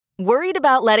Worried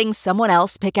about letting someone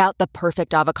else pick out the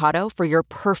perfect avocado for your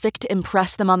perfect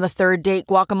impress them on the third date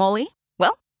guacamole?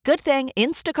 Well, good thing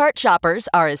Instacart shoppers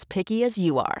are as picky as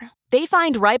you are. They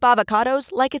find ripe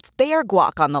avocados like it's their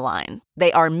guac on the line.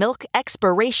 They are milk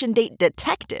expiration date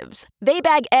detectives. They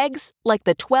bag eggs like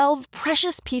the 12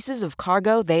 precious pieces of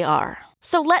cargo they are.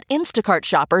 So let Instacart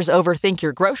shoppers overthink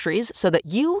your groceries so that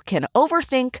you can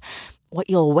overthink what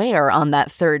you'll wear on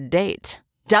that third date.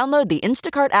 Download the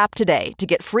Instacart app today to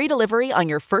get free delivery on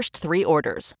your first 3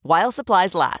 orders, while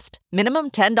supplies last.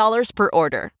 Minimum $10 per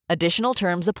order. Additional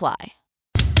terms apply.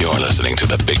 You're listening to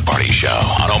The Big Party Show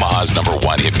on Omaha's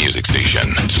 #1 hit music station.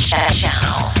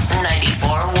 Channel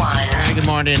 94.1. Hey, good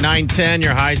morning. 9:10.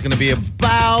 Your high is going to be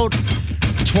about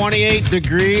 28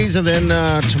 degrees. And then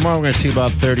tomorrow we're going to see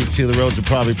about 32. The roads are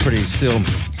probably pretty still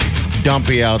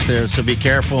dumpy out there, so be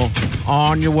careful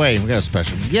on your way. We got a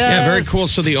special. Yeah, very cool.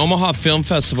 So the Omaha Film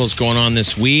Festival is going on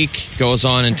this week. Goes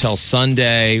on until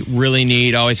Sunday. Really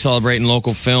neat. Always celebrating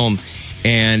local film.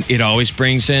 And it always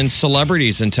brings in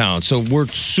celebrities in town. So we're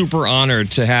super honored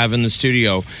to have in the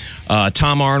studio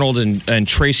Tom Arnold and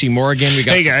Tracy Morgan. We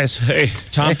got hey, guys. Hey.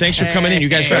 Tom, thanks for coming in. You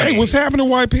guys got what's happening,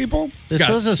 white people? This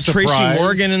was a surprise. Tracy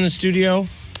Morgan in the studio.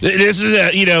 This is,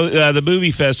 the movie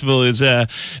festival is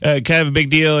kind of a big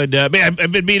deal. And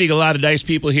I've been meeting a lot of nice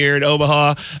people here in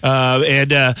Omaha and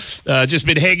just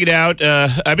been hanging out.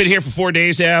 I've been here for 4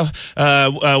 days now.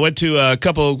 Went to a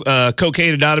couple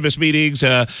Cocaine Anonymous meetings.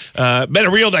 Met a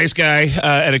real nice guy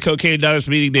at a Cocaine Anonymous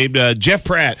meeting named Jeff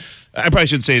Pratt. I probably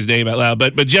shouldn't say his name out loud,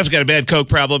 but Jeff's got a bad coke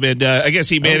problem, and I guess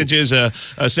he manages a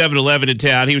 7-Eleven in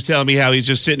town. He was telling me how he's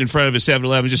just sitting in front of a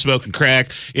 7-Eleven just smoking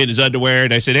crack in his underwear,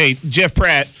 and I said, hey, Jeff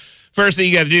Pratt, first thing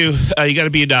you got to do, you got to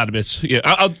be anonymous. Yeah,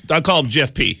 I'll call him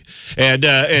Jeff P. And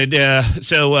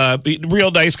so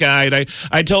real nice guy. And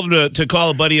I told him to call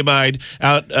a buddy of mine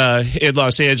out in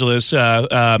Los Angeles,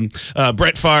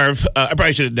 Brett Favre. I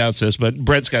probably should announce this, but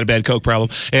Brett's got a bad coke problem.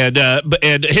 And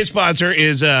his sponsor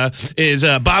is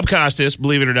Bob Costas.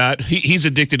 Believe it or not, he's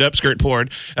addicted to upskirt porn.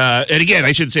 And again,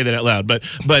 I shouldn't say that out loud, but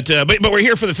we're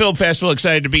here for the film festival.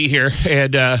 Excited to be here,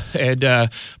 and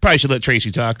probably should let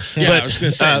Tracy talk. Yeah, but I was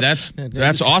going to say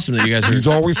that's awesome that you guys are. He's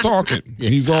always talking.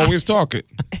 He's always talking.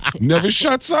 Never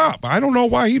shuts up. I don't know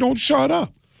why he don't shut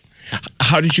up.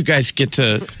 How did you guys get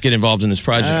involved in this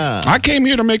project? I came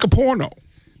here to make a porno.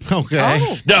 Okay.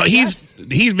 Oh, No, he's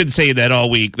been saying that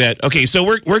all week. So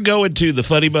we're going to the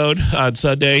Funny Bone on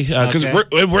Sunday because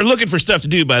we're looking for stuff to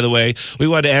do. By the way, we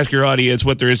wanted to ask your audience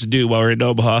what there is to do while we're in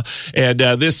Omaha. And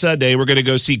this Sunday we're going to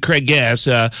go see Craig Gass.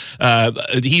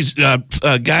 He's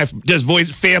a guy does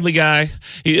voice Family Guy,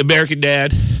 American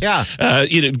Dad. Yeah.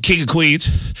 King of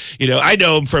Queens. I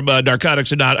know him from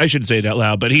Narcotics Anonymous. I shouldn't say it out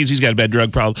loud, but he's got a bad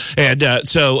drug problem. And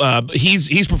so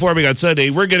he's performing on Sunday.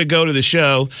 We're going to go to the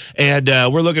show, and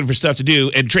we're looking for stuff to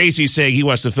do, and Tracy's saying he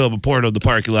wants to film a porno in the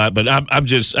parking lot, but I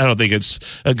don't think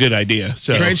it's a good idea.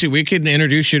 So Tracy, we could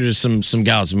introduce you to some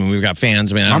gals. I mean, we've got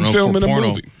fans. I mean, I'm filming a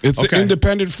movie. It's an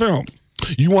independent film.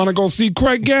 You want to go see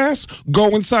Craig Gass? Go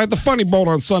inside the Funny Bone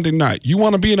on Sunday night. You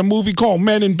want to be in a movie called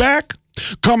Men in Back?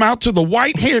 Come out to the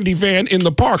white handy van in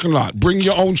the parking lot. Bring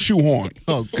your own shoehorn.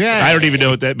 Okay. I don't even know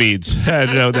what that means. I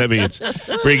don't know what that means.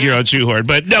 Bring your own shoehorn.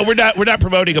 But no, we're not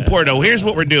promoting a porno. Here's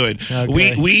what we're doing.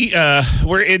 Okay.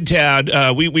 We're in town.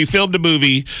 We filmed a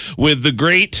movie with the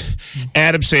great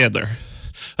Adam Sandler.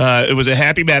 It was a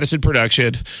Happy Madison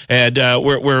production, and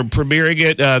we're premiering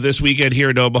it this weekend here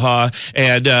in Omaha.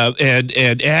 And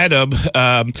Adam,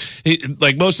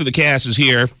 like most of the cast, is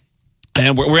here.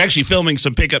 And we're actually filming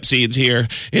some pickup scenes here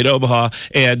in Omaha,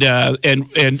 and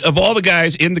of all the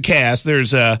guys in the cast,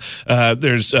 there's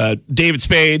David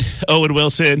Spade, Owen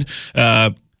Wilson,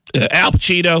 Al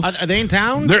Pacino. Are they in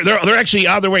town? They're actually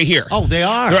on their way here. Oh, they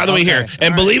are. They're on their way here,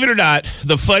 and All believe it or not,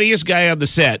 the funniest guy on the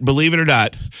set. Believe it or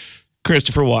not.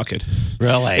 Christopher Walken.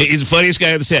 Really? He's the funniest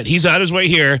guy on the set. He's on his way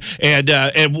here, and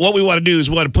what we want to do is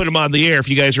we want to put him on the air if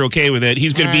you guys are okay with it.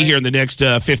 He's going to be here in the next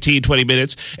 15, 20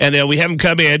 minutes, and then we have him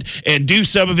come in and do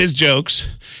some of his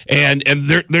jokes, and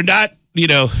they're not,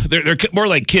 they're more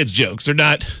like kids' jokes. They're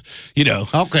not,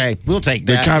 Okay, we'll take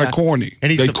that. They're kind of corny.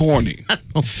 Corny.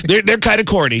 They're kind of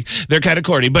corny. They're kind of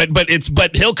corny.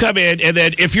 But he'll come in, and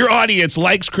then if your audience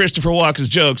likes Christopher Walken's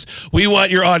jokes, we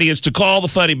want your audience to call the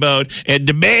Funny Bone and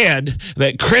demand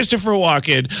that Christopher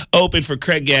Walken open for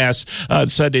Craig Gass on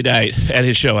Sunday night at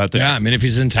his show out there. Yeah, I mean, if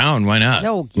he's in town, why not?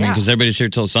 No, yeah. Because everybody's here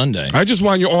till Sunday. I just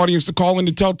want your audience to call in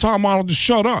and tell Tom Arnold to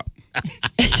shut up.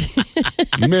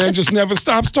 Man just never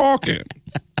stops talking.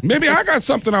 Maybe I got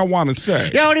something I want to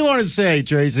say. Yeah, what do you want to say,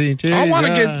 Tracy? Jeez, I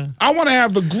want to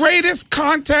have the greatest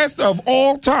contest of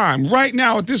all time right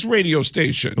now at this radio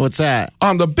station. What's that?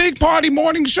 On the Big Party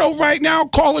Morning Show right now,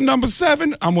 caller number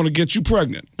 7, I'm going to get you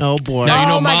pregnant. Oh, boy. Now, you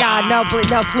know, Oh my God! No,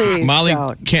 please, Molly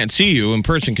don't. can't see you in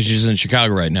person because she's in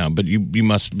Chicago right now, but you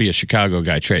must be a Chicago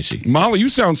guy, Tracy. Molly, you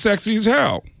sound sexy as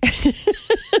hell.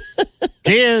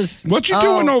 Cheers. What you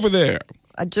doing over there?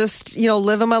 I just,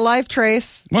 living my life,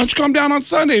 Trace. Why don't you come down on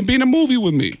Sunday and be in a movie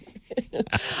with me?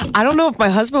 I don't know if my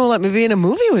husband will let me be in a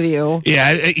movie with you.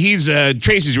 Yeah, he's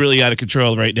Tracy's really out of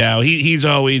control right now. He's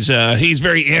always he's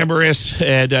very amorous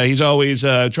and he's always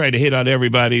trying to hit on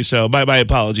everybody. So my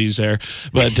apologies there,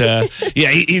 but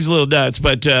yeah, he's a little nuts.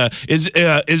 But is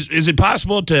it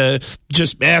possible to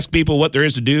just ask people what there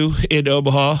is to do in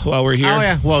Omaha while we're here? Oh,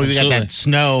 yeah. Well, we got Absolutely. that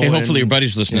snow. Hey, hopefully your and-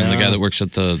 buddy's listening, the guy that works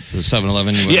at the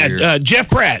 7-Eleven. Yeah, Jeff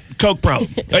Pratt, Coke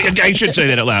problem. I should say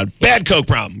that out loud. Bad Coke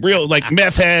problem. Real, like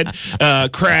meth head,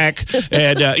 crack,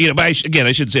 and, but I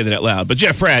shouldn't say that out loud. But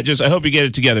Jeff Pratt, I hope you get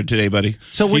it together today, buddy.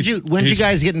 So when did you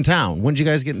guys get in town? When did you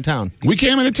guys get in town? We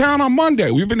came into town on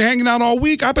Monday. We've been hanging out all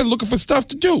week. I've been looking for stuff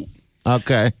to do.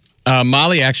 Okay.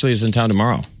 Molly actually is in town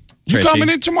tomorrow. You Tracy. coming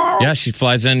in tomorrow? Yeah, she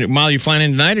flies in. Molly, you flying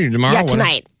in tonight or tomorrow? Yeah, What?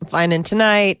 tonight. I'm flying in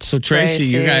tonight. So,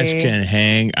 Tracy, you guys can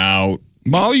hang out.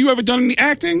 Molly, you ever done any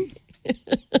acting?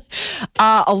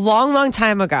 A long, long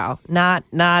time ago. Not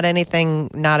anything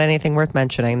worth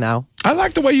mentioning, though. I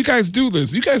like the way you guys do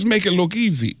this. You guys make it look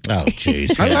easy. Oh,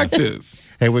 jeez. I like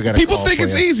this. Hey, we got People think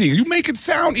it's easy. You make it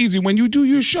sound easy when you do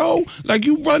your show. Like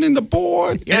you running the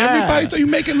board Yeah. and everybody, so you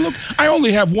make it look. I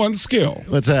only have one skill.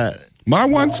 What's that? My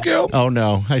one skill. Oh,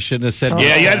 no. I shouldn't have said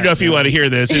Yeah, I don't know if you want to hear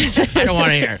this. I don't want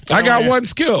to hear. I got one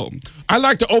skill. I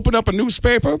like to open up a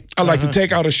newspaper. I like to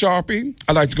take out a Sharpie.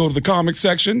 I like to go to the comic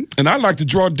section. And I like to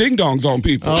draw ding-dongs on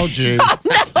people. Oh, jeez.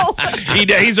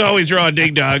 He's always drawing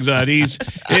ding-dongs on.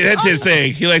 That's his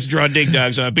thing. He likes to draw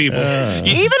ding-dongs on people.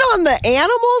 Even on the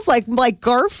animals, like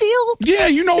Garfield? Yeah,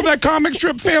 you know that comic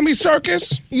strip Family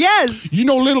Circus? Yes. You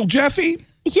know Little Jeffy?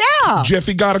 Yeah.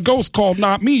 Jeffy got a ghost called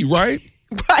Not Me, right?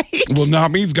 Right. Well,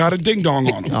 Not Me's got a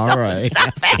ding-dong on him. All right.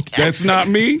 That's not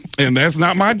me, and that's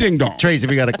not my ding-dong. Tracy,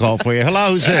 we got a call for you.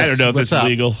 Hello, who's this? I don't know if What's it's up?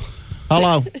 illegal.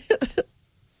 Hello.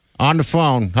 On the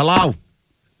phone. Hello.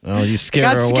 Oh, you scared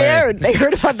Got her away. scared. They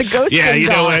heard about the ghost Yeah, ding you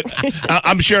know dong. what?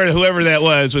 I'm sure whoever that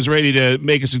was ready to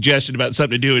make a suggestion about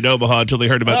something to do in Omaha until they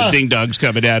heard about the ding-dongs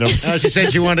coming at them. She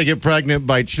said she wanted to get pregnant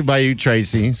by you,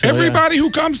 Tracy. So, Everybody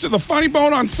who comes to the Funny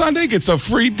Bone on Sunday gets a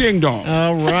free ding-dong.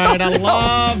 All right.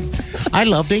 I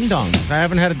love ding dongs. I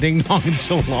haven't had a ding dong in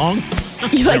so long.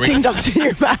 You like ding dongs in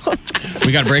your mouth.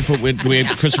 We got a break, but we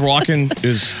have Christopher Walken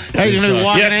is. Hey, you gonna be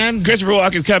walking Yeah, in? Christopher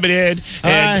Walken's coming in,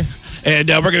 and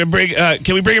we're going to bring.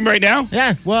 Can we bring him right now?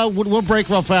 Yeah. Well, we'll break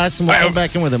real fast and we'll All right. come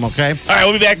back in with him. Okay. All right,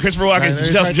 we'll be back. Christopher Walken,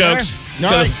 There's tell right some jokes. there.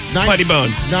 All right. Funny Bone,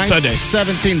 Sunday.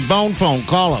 917 Bone Phone.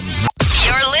 Call him.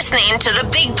 You're listening to the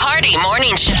Big Party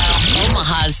Morning Show.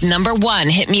 Omaha's #1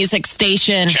 hit music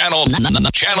station. Channel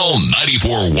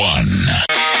 94.1.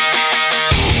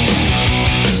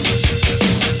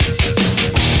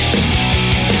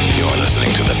 You're listening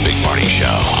to the Big Party Show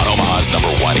on Omaha's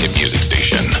 #1 hit music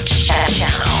station.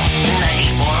 Channel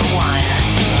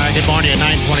 94.1. Good morning at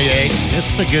 928.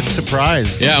 This is a good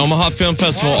surprise. Yeah, Omaha Film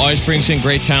Festival always brings in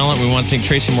great talent. We want to thank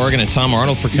Tracy Morgan and Tom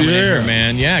Arnold for coming in Yeah. here,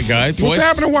 man. Yeah, guys. What's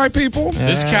happening, white people?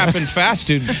 This happened fast,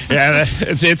 dude. Yeah,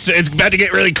 it's about to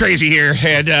get really crazy here,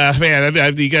 and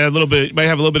man, you got a little bit, might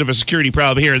have a little bit of a security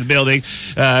problem here in the building.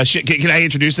 Can I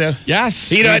introduce them?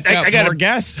 Yes. You know, we've I got more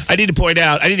guests. I need to point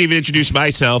out, I didn't even introduce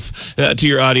myself to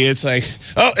your audience. Like,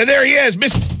 oh, and there he is,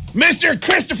 Mr.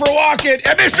 Christopher Walken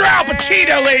and Mr. Al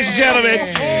Pacino, ladies and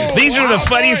gentlemen. These are the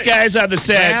funniest guys on the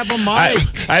set. Grab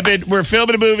a mic. We're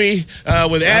filming a movie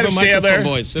with Adam Have a microphone, Sandler.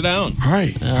 boys. Sit down. Hi.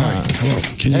 Hello.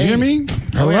 Can you hear me?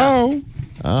 Hello.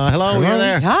 Hello, you're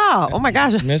there. Yeah. Oh, my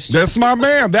gosh. That's my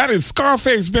man. That is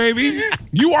Scarface, baby.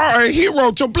 You are a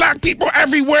hero to black people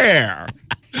everywhere.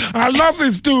 I love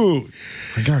this dude.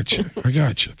 I got you.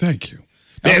 Thank you.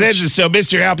 Yeah, so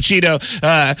Mr. Al Pacino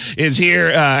is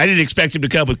here. I didn't expect him to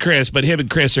come with Chris, but him and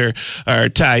Chris are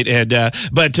tight. And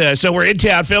so we're in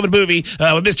town filming a movie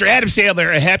with Mr. Adam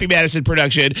Sandler, a Happy Madison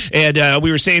production. And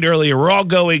we were saying earlier, we're all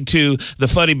going to the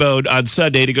Funny Bone on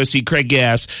Sunday to go see Craig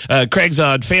Gass. Craig's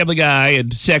on Family Guy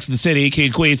and Sex and the City, King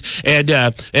of Queens. And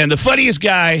the funniest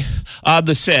guy on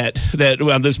the set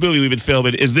on this movie we've been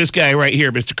filming is this guy right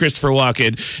here, Mr. Christopher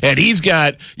Walken. And he's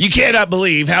got, you cannot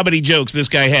believe how many jokes this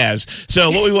guy has. So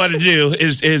what we want to do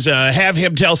is have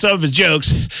him tell some of his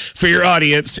jokes for your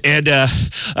audience. And am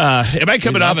I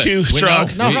coming off too strong?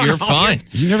 No, you're fine.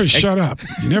 You never shut up.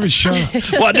 You never shut up.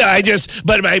 Well, no,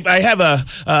 I have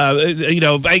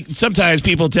sometimes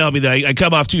people tell me that I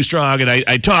come off too strong and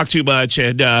I talk too much.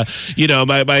 And,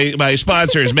 my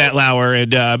sponsor is Matt Lauer.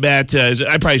 And Matt,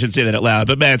 I probably shouldn't say that out loud,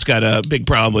 but Matt's got a big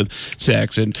problem with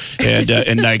sex and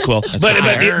NyQuil. But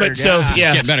it's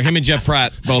getting better. Him and Jeff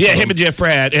Pratt. Both him and Jeff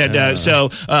Pratt. And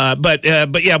but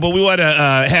we want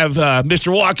to have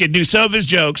Mr. Walken do some of his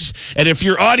jokes. And if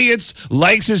your audience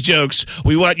likes his jokes,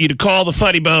 we want you to call the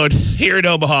Funny Bone here in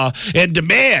Omaha and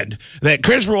demand that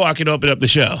Christopher Walken open up the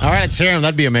show. All right, let's hear him.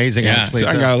 That'd be amazing, actually. So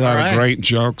I got a lot of great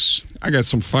jokes. I got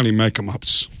some funny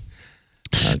make-em-ups.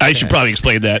 Okay. I should probably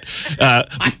explain that.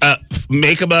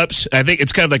 Make-em-ups, I think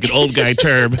it's kind of like an old guy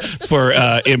term for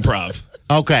improv.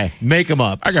 Okay,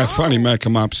 make-em-ups. I got funny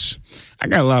make-em-ups. I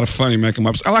got a lot of funny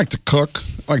make-em-ups. I like to cook.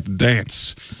 I like to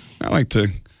dance. I like to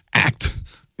act.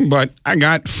 But I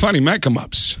got funny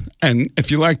make-em-ups. And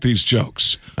if you like these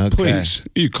jokes, please,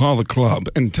 you call the club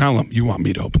and tell them you want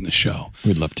me to open the show.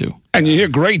 We'd love to. And you hear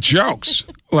great jokes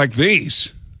like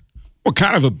these. What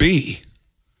kind of a bee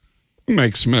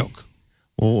makes milk?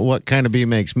 Well, what kind of bee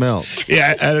makes milk?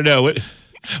 Yeah, I don't know.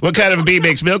 What kind of a bee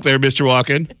makes milk there, Mr.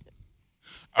 Walken?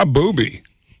 A booby.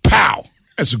 Pow.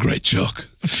 That's a great joke.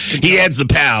 He adds the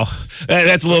pow.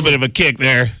 That's a little bit of a kick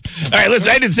there. All right,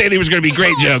 listen, I didn't say these were going to be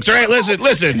great jokes. All right, listen.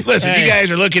 Hey, you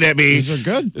guys are looking at me. These are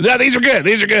good. No, these are good.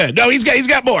 No, he's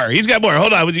got more.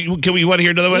 Hold on. Can we want to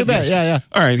hear another one? Yeah.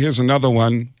 All right, here's another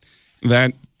one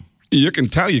that you can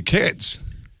tell your kids.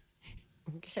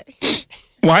 Okay.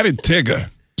 Why did Tigger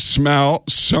smell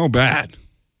so bad?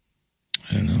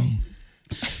 I don't know.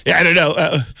 Yeah, I don't know.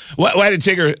 Why did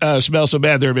Tigger smell so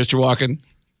bad there, Mr. Walken?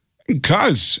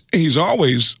 Because he's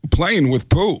always playing with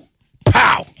poo.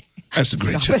 Pow! That's a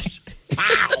great joke.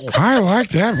 I like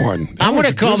that one. I'm going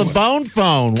to call the Bone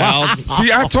Phone. Wow. See,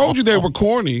 I told you they were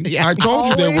corny. I told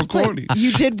you they were corny.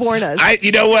 You did warn us.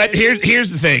 You know what?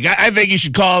 Here's the thing. I think you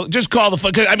should call the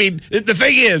phone. I mean, the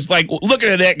thing is, like, looking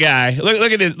at that guy,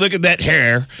 look at that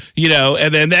hair,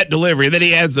 and then that delivery, and then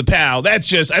he adds the pow. I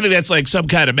think that's like some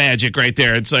kind of magic right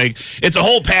there. It's like, it's a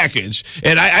whole package.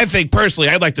 And I think personally,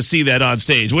 I'd like to see that on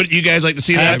stage. Wouldn't you guys like to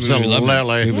see that? Absolutely. We would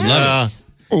love it.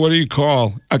 What do you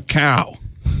call a cow?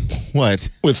 What?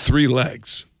 With 3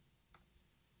 legs.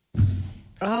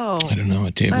 Oh. I don't know.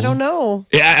 A table? I don't know.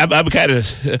 Yeah, I'm kind of.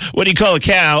 What do you call a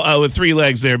cow with 3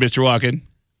 legs there, Mr. Walken?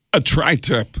 A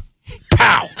tri-tip.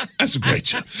 Pow! That's a great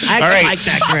joke. I like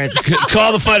that, Chris.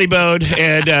 Call the Funny Bone,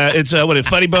 and it's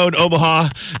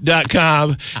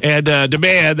funnyboneomaha.com, and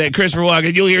demand that Christopher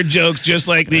Walken, you'll hear jokes just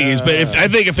like these. But if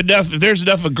there's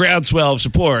enough of a groundswell of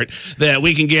support that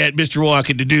we can get Mr.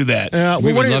 Walken to do that.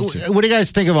 We would love to. What do you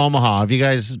guys think of Omaha? Have you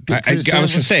guys? I was going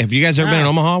to say, have you guys ever been in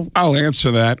Omaha? I'll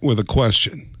answer that with a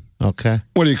question. Okay.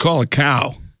 What do you call a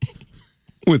cow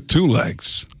with 2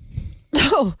 legs?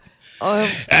 Oh.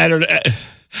 I don't know.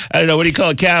 What do you call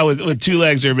a cow with 2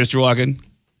 legs there, Mr. Walken?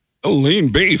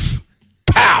 Lean beef.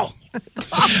 Pow!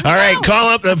 All right, call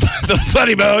up the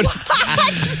Funny Bone.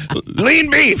 Lean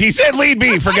beef. He said lean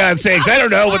beef, for God's sakes. I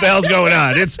don't know what the hell's going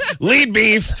on. It's lean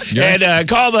beef. Yeah. And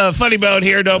call the Funny Bone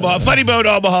here in Omaha,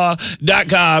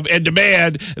 funnyboneomaha.com, and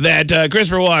demand that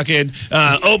Christopher Walken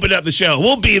open up the show.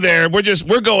 We'll be there.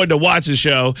 We're going to watch the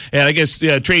show. And I guess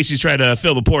Tracy's trying to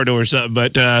film a porno or something,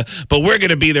 but we're going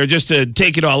to be there just to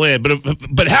take it all in.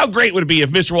 But how great would it be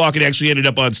if Mr. Walken actually ended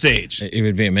up on stage? It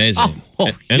would be amazing.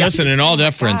 And listen, in all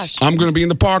deference, I'm going to be in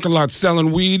the parking lot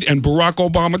selling weed and Barack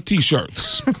Obama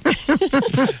T-shirts.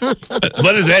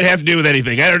 What does that have to do with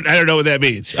anything? I don't know what that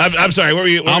means. I'm sorry.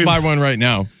 I'll buy one right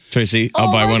now, Tracy.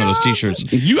 I'll buy one of those T-shirts.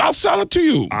 I'll sell it to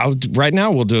you. Right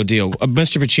now, we'll do a deal.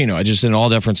 Mr. Pacino, I just in all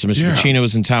deference to Mr. Pacino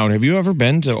is in town. Have you ever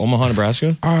been to Omaha,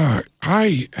 Nebraska? I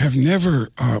have never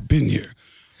been here.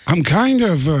 I'm kind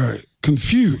of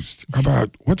confused about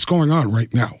what's going on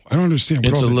right now. I don't understand.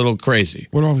 It's a little crazy.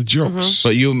 What all the jokes?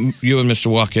 But you and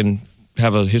Mr. Walken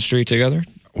have a history together?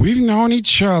 We've known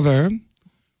each other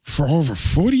for over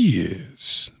 40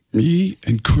 years, me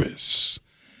and Chris.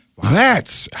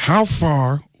 That's how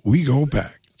far we go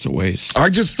back. It's a waste. I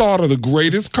just thought of the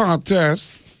greatest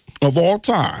contest of all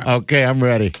time. Okay, I'm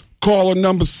ready. Caller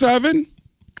number 7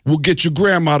 will get your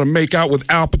grandma to make out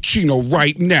with Al Pacino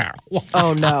right now.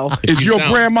 Oh, no. Is your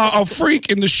grandma a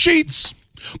freak in the sheets?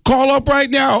 Call up right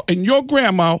now and your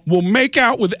grandma will make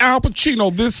out with Al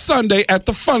Pacino this Sunday at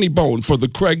the Funny Bone for the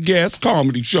Craig Gass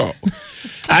Comedy Show.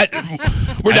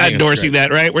 We're not endorsing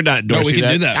that, right? We're not endorsing we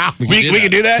can do that. We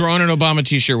can do that? Throw on an Obama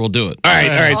t-shirt, we'll do it. All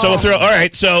right. So we'll throw. All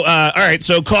right.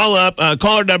 So call up.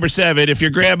 Caller number 7. If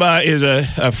your grandma is a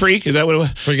freak, is that what it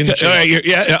was? Freak in the sheets. All right.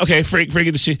 Yeah. Okay. Freak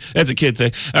in the sheets. That's a kid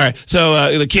thing. All right.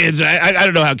 So the kids. I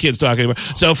don't know how kids talk anymore.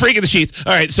 So freak in the sheets.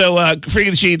 All right. So freak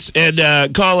in the sheets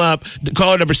and call up.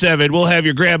 Caller number 7. We'll have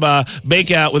your grandma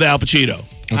make out with Al Pacino.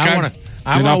 Okay.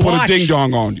 And I'll put a ding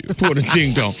dong on you. Put a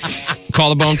ding dong.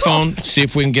 Call the bone phone. See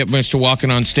if we can get Mr.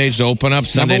 Walken on stage to open up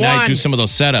Sunday night. Do some of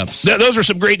those setups. Those were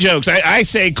some great jokes. I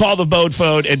say call the bone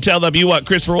phone and tell them you want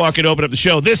Christopher Walken to open up the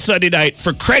show this Sunday night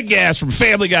for Craig Gass from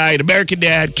Family Guy and American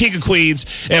Dad, King of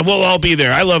Queens, and we'll all be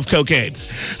there. I love cocaine.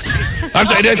 I'm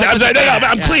sorry.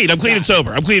 I'm clean. I'm clean and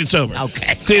sober.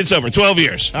 Okay. Clean and sober. 12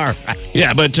 years. All right.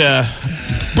 Yeah, but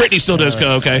Brittany still does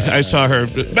coke. I saw her.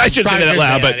 I shouldn't say that out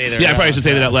loud, but I probably should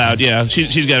say that out loud. Yeah,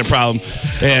 she's got a problem,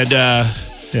 and I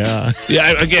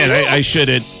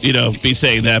shouldn't be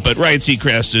saying that. But Ryan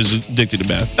Seacrest is addicted to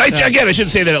meth. I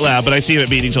shouldn't say that out loud, but I see him at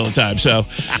meetings all the time. So,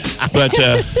 but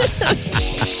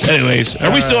anyways,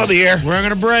 are we still on the air? We're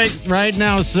gonna break right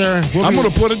now, sir. I'm gonna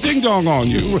put a ding dong on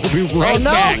you. We'll be right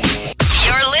back.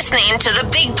 You're listening to the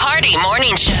Big Party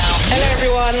Morning Show. Hello,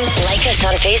 everyone. Like us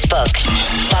on Facebook.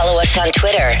 Follow us on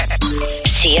Twitter.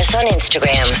 See us on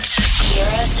Instagram. Hear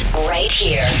us right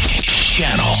here.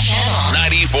 Channel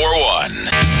 94.1.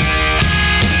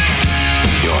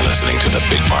 You're listening to the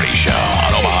Big Party Show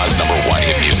on Omaha's #1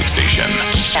 hit music station.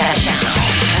 Channel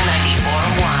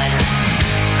 94.1.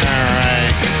 All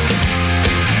right.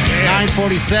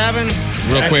 9:47.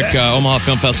 Real quick, Omaha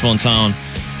Film Festival in town.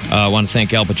 I want to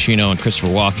thank Al Pacino and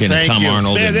Christopher Walken and Tom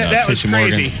Arnold and that was Tracy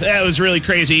crazy. Morgan. That was really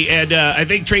crazy. And I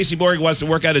think Tracy Morgan wants to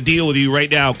work out a deal with you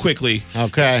right now, quickly.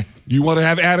 Okay. You want to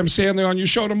have Adam Sandler on your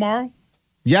show tomorrow?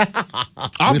 Yeah.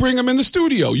 I'll bring him in the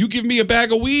studio. You give me a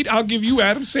bag of weed, I'll give you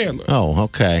Adam Sandler. Oh,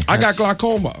 okay. I got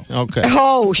glaucoma. Okay.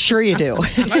 Oh, sure you do.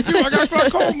 I do. I got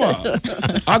glaucoma.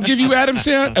 I'll give you Adam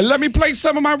Sandler, and let me play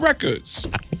some of my records.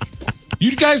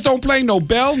 You guys don't play no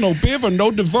Bell, no Biv, or no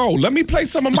DeVoe. Let me play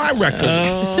some of my records.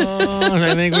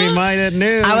 I think we might at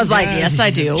noon. I was like, yes,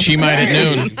 I do. She might at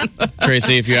noon.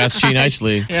 Tracy, if you ask she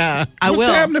nicely. Yeah.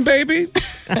 What's happening, baby?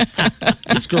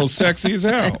 This girl's sexy as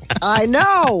hell. I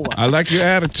know. I like your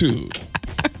attitude.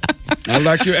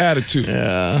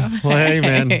 Yeah. Well, hey,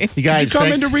 man. You guys Did you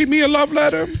come in to read me a love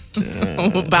letter?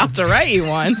 I'm about to write you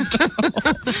one.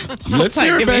 Let's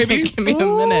hear it, baby. Give me a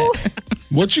minute.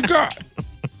 What you got?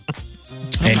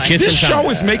 And This show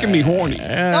is making me horny.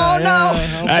 Oh, no.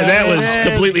 That was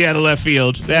completely out of left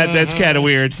field. That's kind of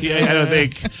weird. I don't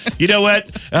think. You know what?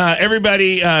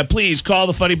 Everybody, please call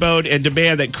the Funny Bone and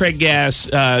demand that Craig Gass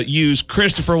use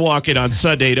Christopher Walken on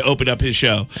Sunday to open up his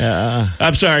show.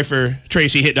 I'm sorry for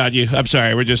Tracy hitting on you. I'm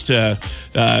sorry. We're just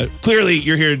clearly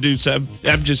you're here to do something.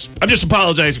 I'm just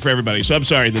apologizing for everybody. So I'm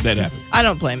sorry that happened. I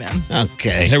don't blame him.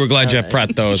 Okay. Hey, we're glad Jeff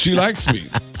Pratt, though, is She likes me.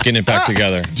 getting it back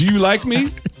together. Do you like me?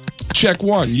 Check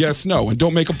 1, yes, no, and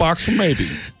don't make a box for maybe.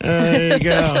 There you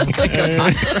go. I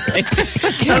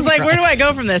was like, where do I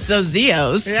go from this? So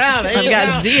Zio's. Yeah, there I've you got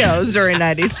go. Zio's during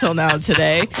 90s till now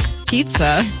today.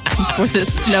 Pizza for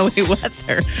this snowy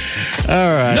weather.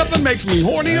 All right. Nothing makes me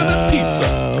hornier than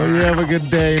pizza. You have a good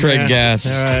day, Craig man.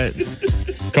 Gass. All right.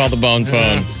 Call the bone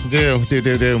phone. Do.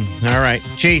 All right.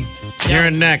 Chi, you're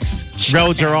in next.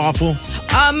 Roads are awful.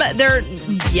 They're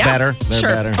Better. They're sure.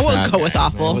 better. I won't Okay. go with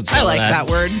awful. Let's I go like with that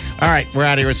word. All right. We're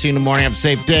out of here. We'll see you in the morning. Have a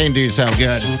safe day and do yourself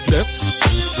good.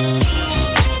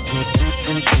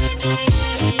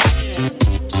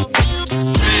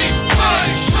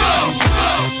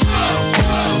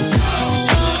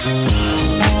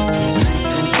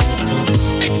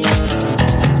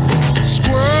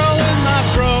 Squirrel in my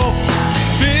fro,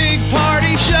 big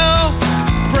party show.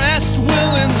 Breast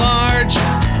will enlarge,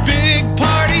 big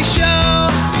party show.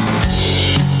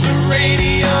 The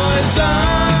radio is on.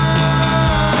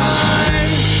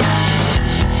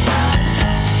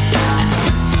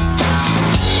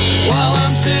 While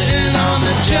I'm sitting on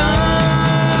the john.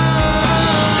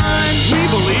 We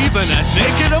believe in a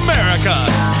naked America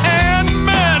and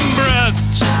man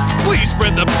breasts. Please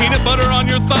spread the peanut butter on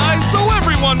your thighs so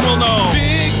everyone will know.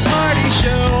 Big party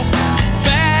show.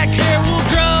 Back hair will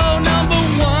grow. Number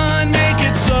 1, make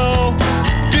it so.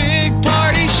 Big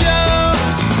party show.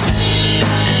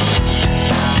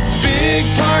 Big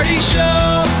party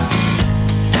show.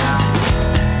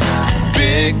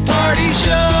 Big party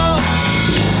show.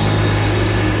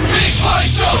 Big party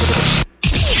show.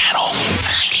 Channel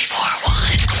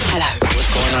 94.1. Hello.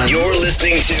 You're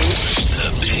listening to the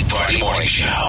Big Big Party Morning Show.